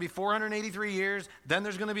 There's going to be 483 years, then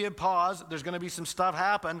there's going to be a pause, there's going to be some stuff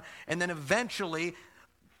happen, and then eventually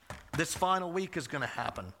this final week is going to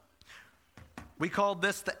happen. We called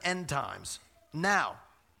this the end times. Now,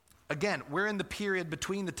 again, we're in the period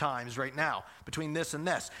between the times right now, between this and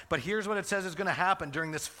this. But here's what it says is going to happen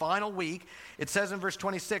during this final week. It says in verse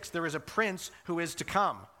 26, there is a prince who is to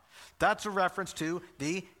come. That's a reference to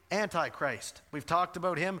the Antichrist. We've talked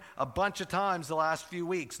about him a bunch of times the last few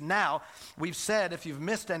weeks. Now, we've said, if you've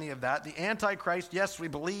missed any of that, the Antichrist, yes, we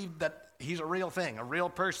believe that he's a real thing, a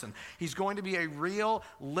real person. He's going to be a real,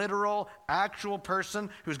 literal, actual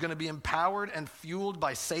person who's going to be empowered and fueled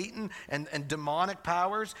by Satan and demonic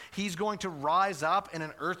powers. He's going to rise up in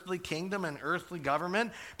an earthly kingdom and earthly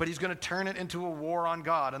government, but he's going to turn it into a war on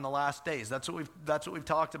God in the last days. That's what we've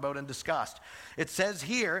talked about and discussed. It says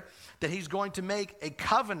here that he's going to make a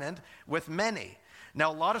covenant with many.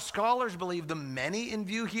 Now, a lot of scholars believe the many in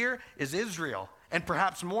view here is Israel, and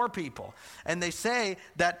perhaps more people. And they say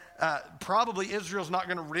that probably Israel's not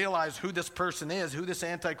going to realize who this person is, who this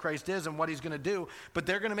Antichrist is, and what he's going to do, but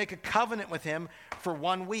they're going to make a covenant with him for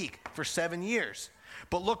 1 week, for 7 years.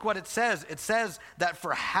 But look what it says. It says that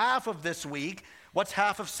for half of this week, what's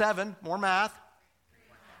half of 7? More math.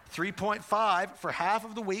 3.5. For half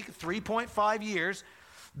of the week, 3.5 years,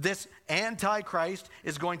 this Antichrist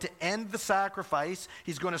is going to end the sacrifice.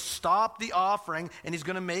 He's going to stop the offering, and he's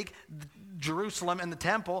going to make Jerusalem and the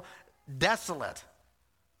temple desolate,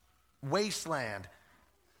 wasteland,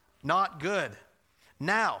 not good.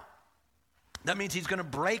 Now, That means he's going to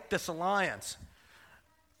break this alliance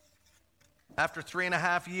after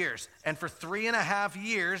 3.5 years. And for 3.5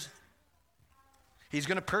 years, he's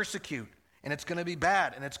going to persecute, and it's going to be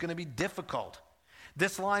bad, and it's going to be difficult.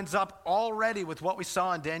 This lines up already with what we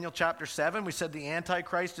saw in Daniel chapter 7. We said the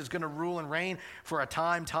Antichrist is going to rule and reign for a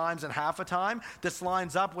time, times, and half a time. This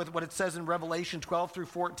lines up with what it says in Revelation 12 through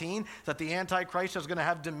 14, that the Antichrist is going to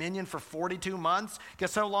have dominion for 42 months.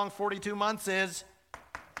 Guess how long 42 months is?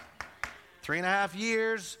 3.5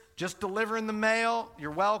 years, just delivering the mail.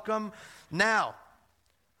 You're welcome. Now,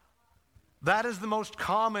 that is the most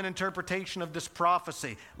common interpretation of this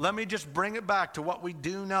prophecy. Let me just bring it back to what we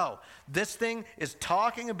do know. This thing is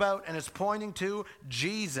talking about and is pointing to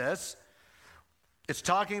Jesus. It's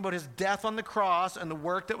talking about his death on the cross and the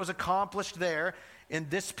work that was accomplished there in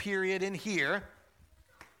this period in here.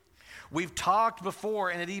 We've talked before,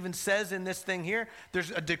 and it even says in this thing here,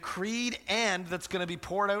 there's a decreed end that's going to be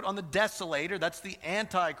poured out on the desolator. That's the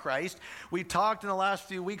Antichrist. We talked in the last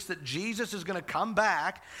few weeks that Jesus is going to come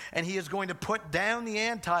back, and he is going to put down the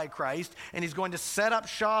Antichrist, and he's going to set up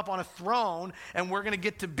shop on a throne, and we're going to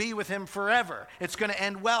get to be with him forever. It's going to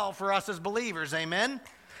end well for us as believers. Amen?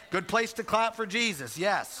 Good place to clap for Jesus.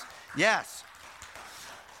 Yes. Yes.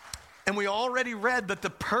 And we already read that the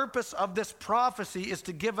purpose of this prophecy is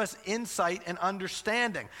to give us insight and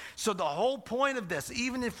understanding. So the whole point of this,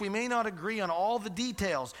 even if we may not agree on all the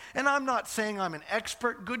details, and I'm not saying I'm an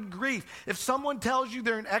expert, good grief. If someone tells you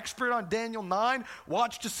they're an expert on Daniel 9,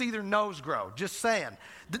 watch to see their nose grow. Just saying.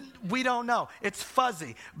 We don't know. It's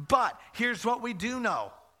fuzzy. But here's what we do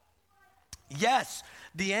know. Yes,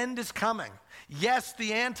 the end is coming. Yes,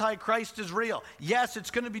 the Antichrist is real. Yes,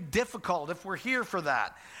 it's going to be difficult if we're here for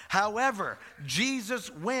that. However, Jesus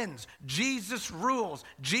wins. Jesus rules.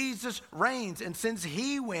 Jesus reigns. And since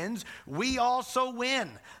he wins, we also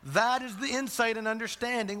win. That is the insight and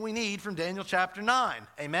understanding we need from Daniel chapter 9.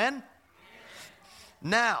 Amen?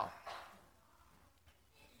 Now,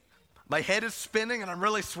 my head is spinning and I'm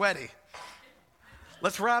really sweaty.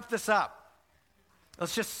 Let's wrap this up.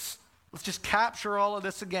 Let's just capture all of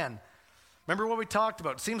this again. Remember what we talked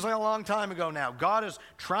about. It seems like a long time ago now. God is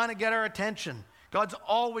trying to get our attention. God's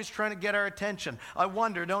always trying to get our attention. I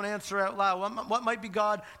wonder, don't answer out loud, what might be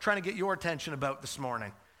God trying to get your attention about this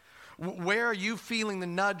morning? Where are you feeling the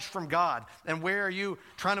nudge from God? And where are you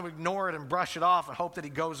trying to ignore it and brush it off and hope that he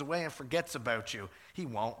goes away and forgets about you? He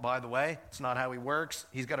won't, by the way. It's not how he works.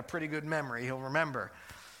 He's got a pretty good memory. He'll remember.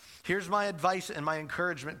 Here's my advice and my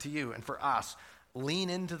encouragement to you and for us. Lean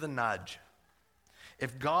into the nudge.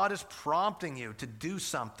 If God is prompting you to do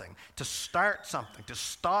something, to start something, to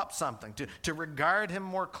stop something, to regard him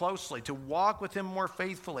more closely, to walk with him more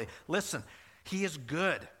faithfully, listen, he is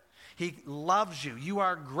good. He loves you. You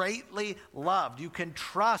are greatly loved. You can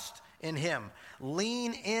trust in him.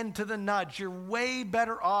 Lean into the nudge. You're way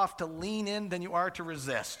better off to lean in than you are to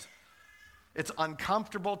resist. It's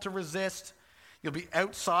uncomfortable to resist. You'll be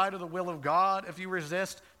outside of the will of God if you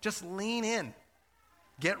resist. Just lean in.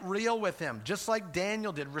 Get real with him, just like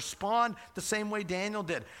Daniel did. Respond the same way Daniel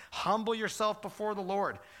did. Humble yourself before the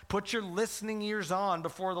Lord. Put your listening ears on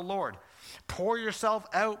before the Lord. Pour yourself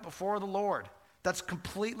out before the Lord. That's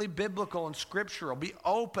completely biblical and scriptural. Be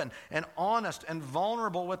open and honest and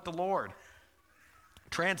vulnerable with the Lord.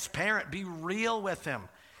 Transparent. Be real with him.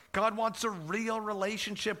 God wants a real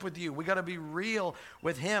relationship with you. We got to be real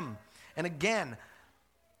with him. And again,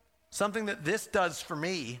 something that this does for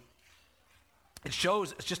me, it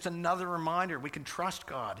shows, it's just another reminder we can trust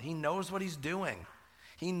God. He knows what he's doing.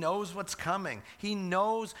 He knows what's coming. He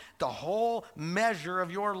knows the whole measure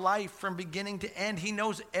of your life from beginning to end. He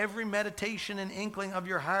knows every meditation and inkling of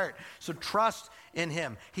your heart. So trust in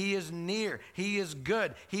him. He is near. He is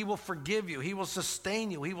good. He will forgive you. He will sustain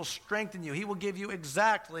you. He will strengthen you. He will give you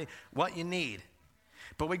exactly what you need.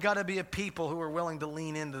 But we got to be a people who are willing to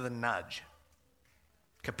lean into the nudge.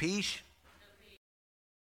 Capiche?